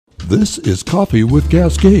This is Coffee with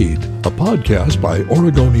Cascade, a podcast by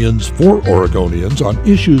Oregonians for Oregonians on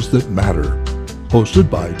issues that matter. Hosted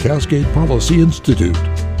by Cascade Policy Institute.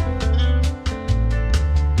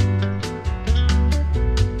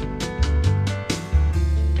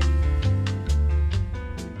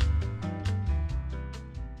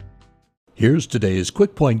 Here's today's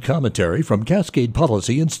Quick Point commentary from Cascade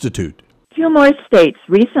Policy Institute. Two more states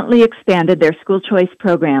recently expanded their school choice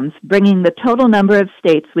programs, bringing the total number of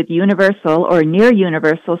states with universal or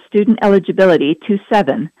near-universal student eligibility to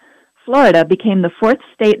 7. Florida became the fourth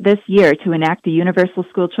state this year to enact a universal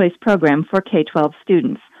school choice program for K-12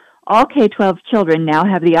 students. All K-12 children now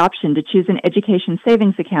have the option to choose an education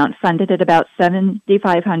savings account funded at about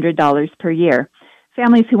 $7,500 per year.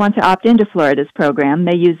 Families who want to opt into Florida's program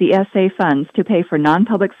may use the SA funds to pay for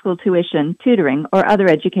non-public school tuition, tutoring, or other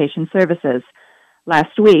education services.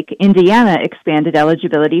 Last week, Indiana expanded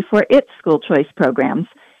eligibility for its school choice programs.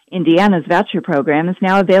 Indiana's voucher program is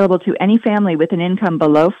now available to any family with an income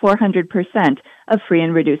below 400% of free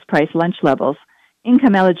and reduced price lunch levels.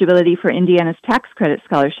 Income eligibility for Indiana's tax credit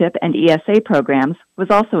scholarship and ESA programs was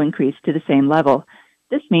also increased to the same level.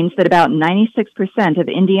 This means that about 96% of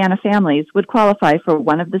Indiana families would qualify for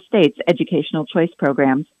one of the state's educational choice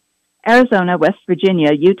programs. Arizona, West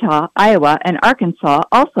Virginia, Utah, Iowa, and Arkansas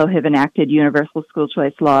also have enacted universal school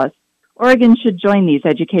choice laws. Oregon should join these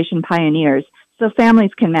education pioneers so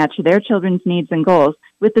families can match their children's needs and goals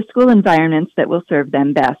with the school environments that will serve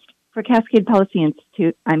them best. For Cascade Policy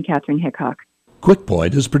Institute, I'm Catherine Hickok. Quick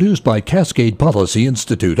Point is produced by Cascade Policy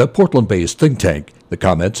Institute, a Portland-based think tank. The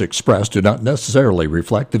comments expressed do not necessarily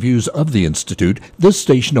reflect the views of the Institute, this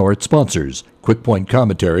station, or its sponsors. Quick Point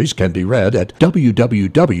commentaries can be read at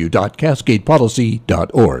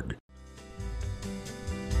www.cascadepolicy.org.